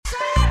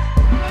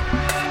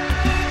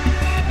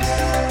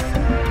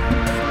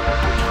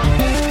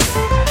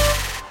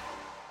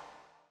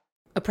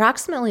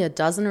Approximately a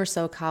dozen or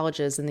so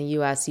colleges in the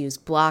U.S. use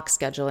block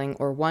scheduling,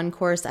 or one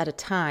course at a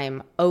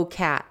time,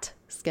 OCAT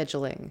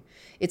scheduling.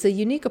 It's a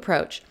unique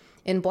approach.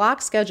 In block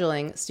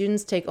scheduling,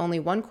 students take only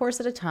one course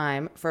at a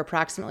time for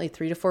approximately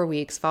 3 to 4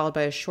 weeks, followed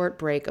by a short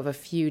break of a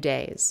few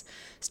days.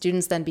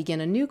 Students then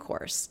begin a new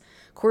course.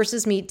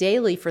 Courses meet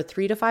daily for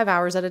 3 to 5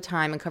 hours at a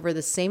time and cover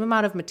the same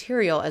amount of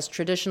material as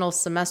traditional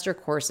semester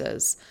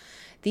courses.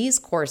 These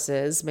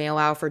courses may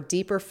allow for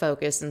deeper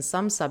focus in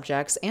some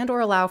subjects and/or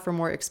allow for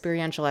more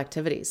experiential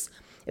activities.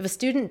 If a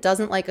student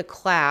doesn't like a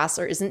class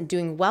or isn't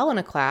doing well in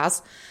a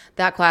class,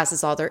 that class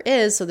is all there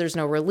is, so there's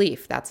no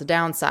relief. That's a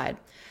downside.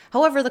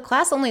 However, the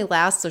class only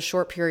lasts a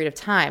short period of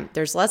time.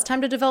 There's less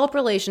time to develop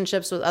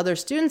relationships with other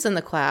students in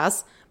the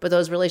class, but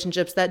those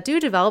relationships that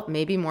do develop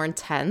may be more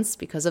intense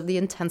because of the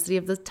intensity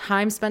of the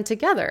time spent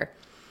together.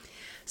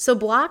 So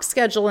block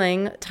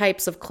scheduling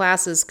types of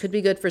classes could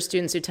be good for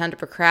students who tend to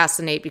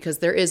procrastinate because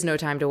there is no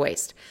time to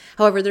waste.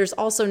 However, there's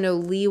also no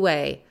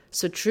leeway,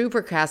 so true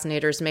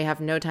procrastinators may have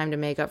no time to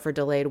make up for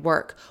delayed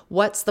work.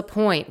 What's the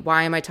point?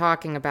 Why am I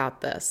talking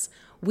about this?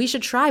 We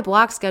should try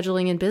block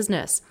scheduling in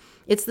business.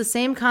 It's the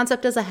same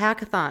concept as a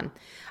hackathon.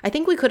 I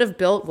think we could have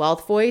built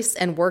Wealth Voice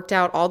and worked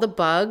out all the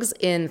bugs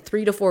in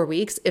 3 to 4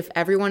 weeks if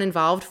everyone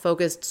involved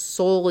focused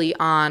solely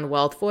on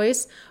Wealth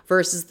Voice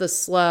versus the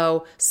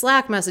slow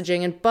Slack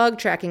messaging and bug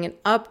tracking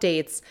and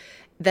updates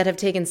that have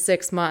taken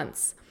 6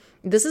 months.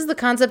 This is the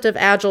concept of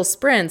agile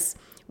sprints,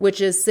 which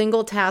is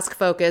single task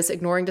focus,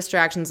 ignoring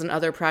distractions and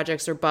other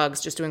projects or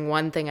bugs, just doing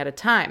one thing at a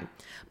time.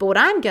 But what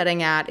I'm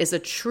getting at is a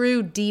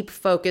true deep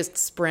focused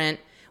sprint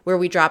where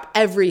we drop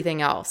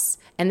everything else.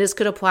 And this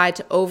could apply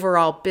to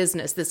overall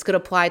business. This could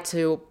apply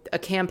to a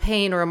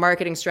campaign or a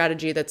marketing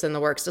strategy that's in the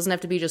works. It doesn't have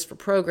to be just for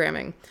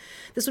programming.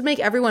 This would make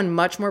everyone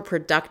much more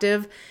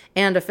productive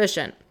and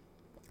efficient.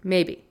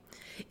 Maybe.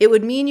 It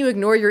would mean you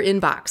ignore your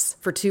inbox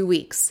for 2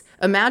 weeks.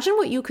 Imagine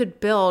what you could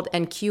build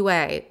and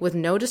QA with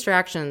no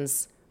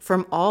distractions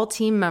from all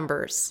team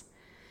members.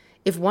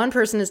 If one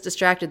person is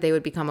distracted, they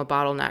would become a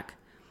bottleneck.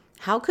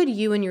 How could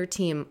you and your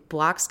team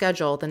block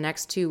schedule the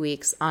next 2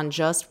 weeks on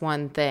just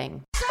one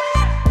thing?